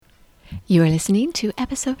You are listening to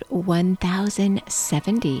episode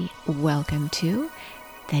 1070. Welcome to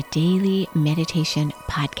the Daily Meditation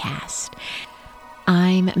Podcast.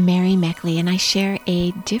 I'm Mary Meckley, and I share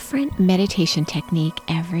a different meditation technique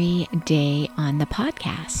every day on the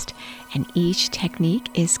podcast. And each technique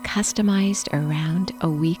is customized around a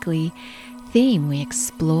weekly theme we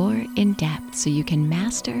explore in depth so you can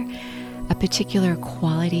master a particular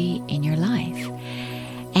quality in your life.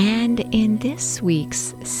 And in this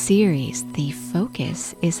week's series, the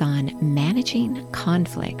focus is on managing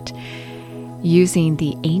conflict using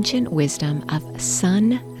the ancient wisdom of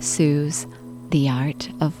Sun Tzu's The Art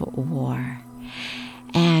of War.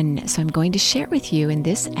 And so I'm going to share with you in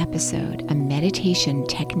this episode a meditation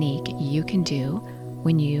technique you can do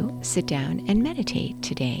when you sit down and meditate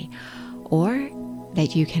today, or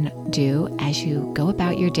that you can do as you go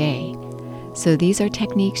about your day. So these are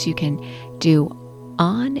techniques you can do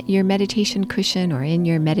on your meditation cushion or in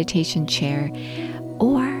your meditation chair,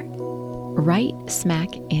 or right smack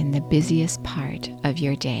in the busiest part of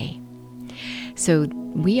your day. So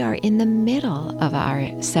we are in the middle of our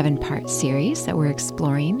 7-part series that we're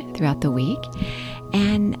exploring throughout the week.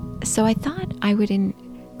 And so I thought I would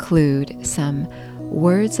include some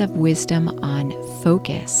words of wisdom on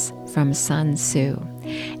focus from Sun Tzu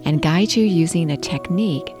and guide you using a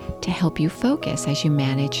technique to help you focus as you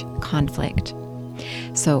manage conflict.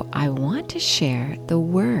 So I want to share the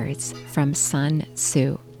words from Sun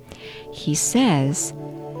Tzu. He says,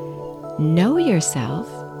 "Know yourself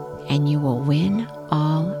and you will win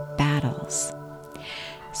all battles."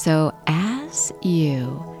 So as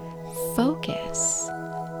you focus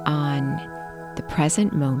on the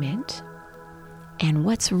present moment and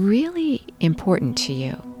what's really important to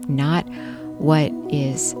you, not what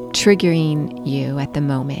is triggering you at the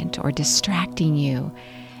moment or distracting you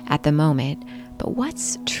at the moment, but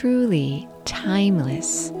what's truly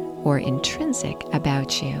timeless or intrinsic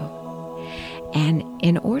about you. And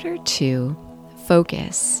in order to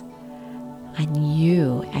focus on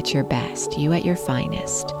you at your best, you at your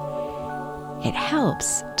finest, it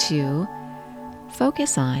helps to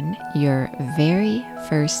focus on your very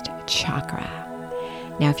first chakra.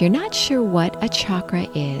 Now, if you're not sure what a chakra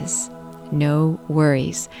is, no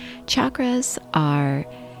worries. Chakras are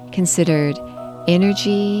considered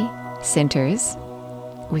energy centers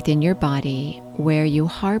within your body where you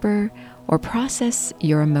harbor or process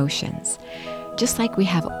your emotions. Just like we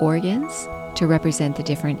have organs to represent the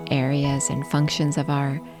different areas and functions of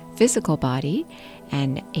our physical body,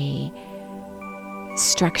 and a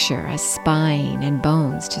structure, a spine and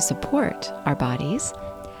bones to support our bodies,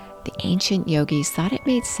 the ancient yogis thought it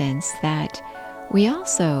made sense that we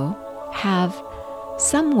also have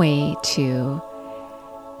some way to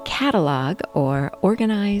catalog or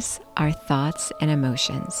organize our thoughts and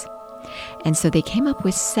emotions. And so they came up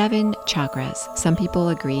with 7 chakras. Some people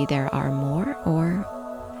agree there are more or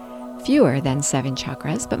fewer than 7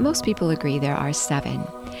 chakras, but most people agree there are 7.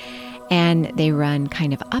 And they run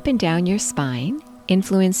kind of up and down your spine,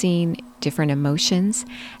 influencing different emotions,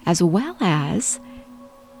 as well as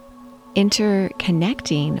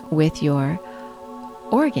interconnecting with your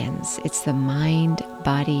organs. It's the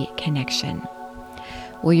mind-body connection.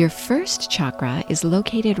 Well, your first chakra is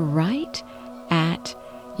located right at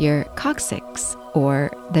your coccyx,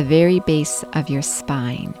 or the very base of your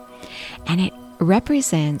spine. And it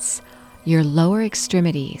represents your lower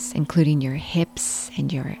extremities, including your hips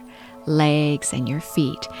and your legs and your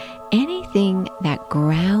feet. Anything that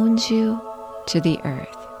grounds you to the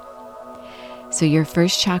earth. So your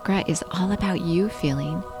first chakra is all about you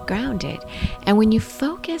feeling grounded. And when you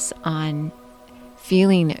focus on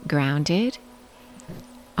feeling grounded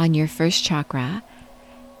on your first chakra,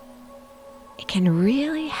 it can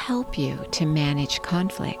really help you to manage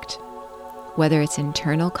conflict, whether it's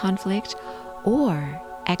internal conflict or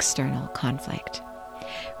external conflict.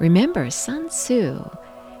 Remember, Sun Tzu,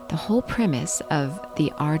 the whole premise of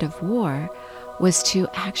The Art of War was to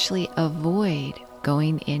actually avoid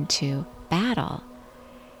going into battle.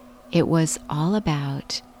 It was all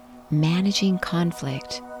about managing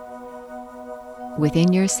conflict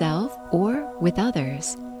within yourself or with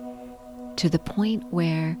others to the point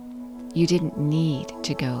where you didn't need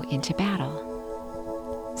to go into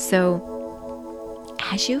battle. So,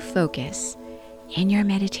 as you focus in your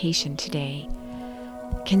meditation today,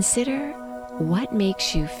 consider what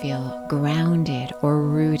makes you feel grounded or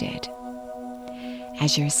rooted.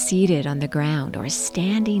 As you're seated on the ground or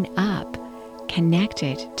standing up,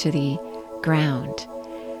 connected to the ground,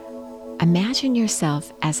 imagine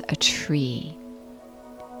yourself as a tree,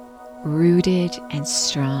 rooted and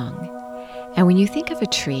strong. And when you think of a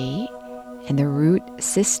tree and the root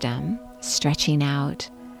system stretching out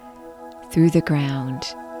through the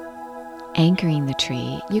ground, anchoring the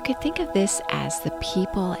tree. You could think of this as the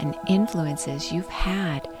people and influences you've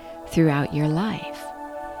had throughout your life.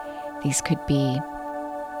 These could be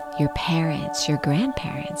your parents, your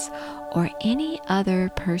grandparents, or any other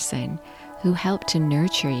person who helped to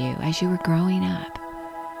nurture you as you were growing up.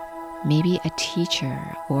 Maybe a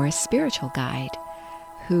teacher or a spiritual guide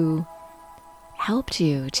who helped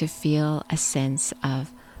you to feel a sense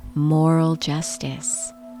of moral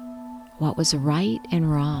justice, what was right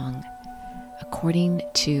and wrong according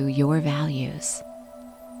to your values.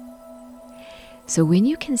 So when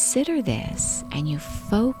you consider this and you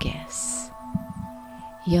focus,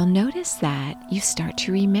 you'll notice that you start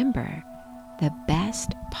to remember the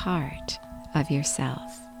best part of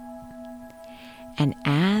yourself. And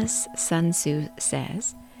as Sun Tzu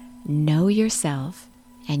says, know yourself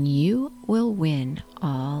and you will win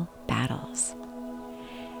all battles.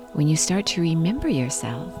 When you start to remember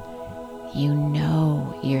yourself, you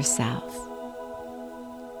know yourself.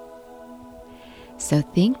 So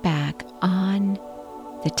think back on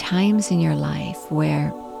the times in your life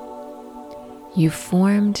where you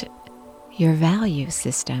formed your value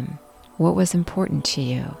system, what was important to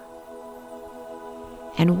you.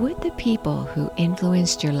 And would the people who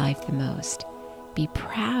influenced your life the most be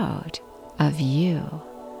proud of you,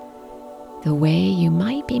 the way you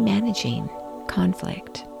might be managing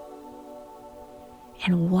conflict?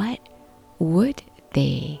 And what would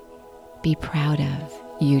they be proud of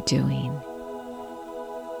you doing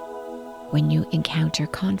when you encounter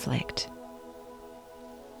conflict?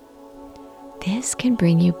 This can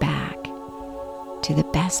bring you back to the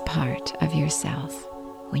best part of yourself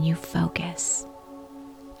when you focus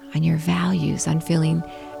on your values, on feeling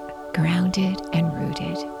grounded and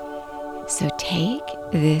rooted. So take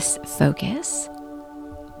this focus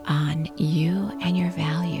on you and your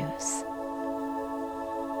values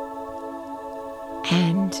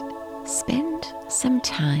and spend some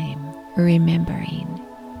time remembering.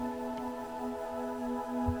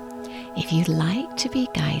 If you'd like to be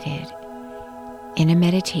guided in a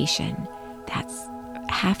meditation that's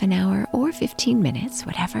half an hour or 15 minutes,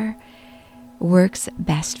 whatever works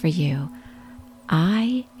best for you,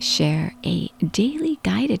 I share a daily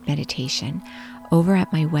guided meditation over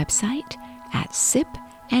at my website at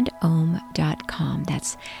sipandom.com.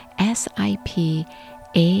 That's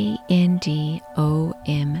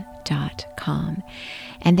SIPANDOM.com.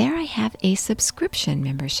 And there I have a subscription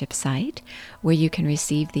membership site where you can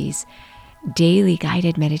receive these daily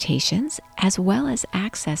guided meditations, as well as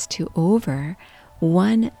access to over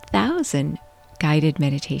 1,000 guided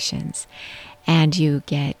meditations. And you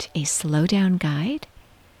get a slow down guide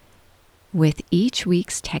with each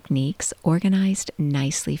week's techniques organized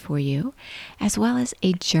nicely for you, as well as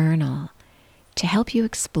a journal to help you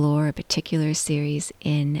explore a particular series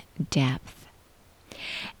in depth.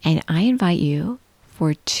 And I invite you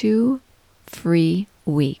for 2 free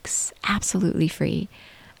weeks, absolutely free,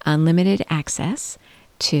 unlimited access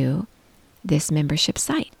to this membership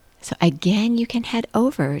site. So again, you can head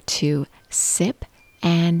over to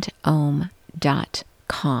sipandom.com.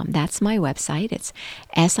 That's my website. It's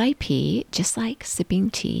SIP, just like sipping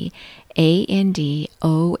tea,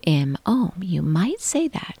 ANDOM. You might say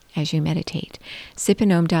that as you meditate.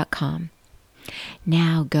 Sipandom.com.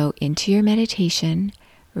 Now go into your meditation,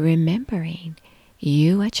 remembering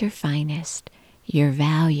you at your finest, your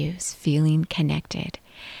values, feeling connected.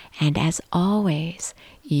 And as always,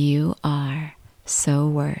 you are so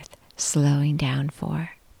worth slowing down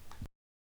for.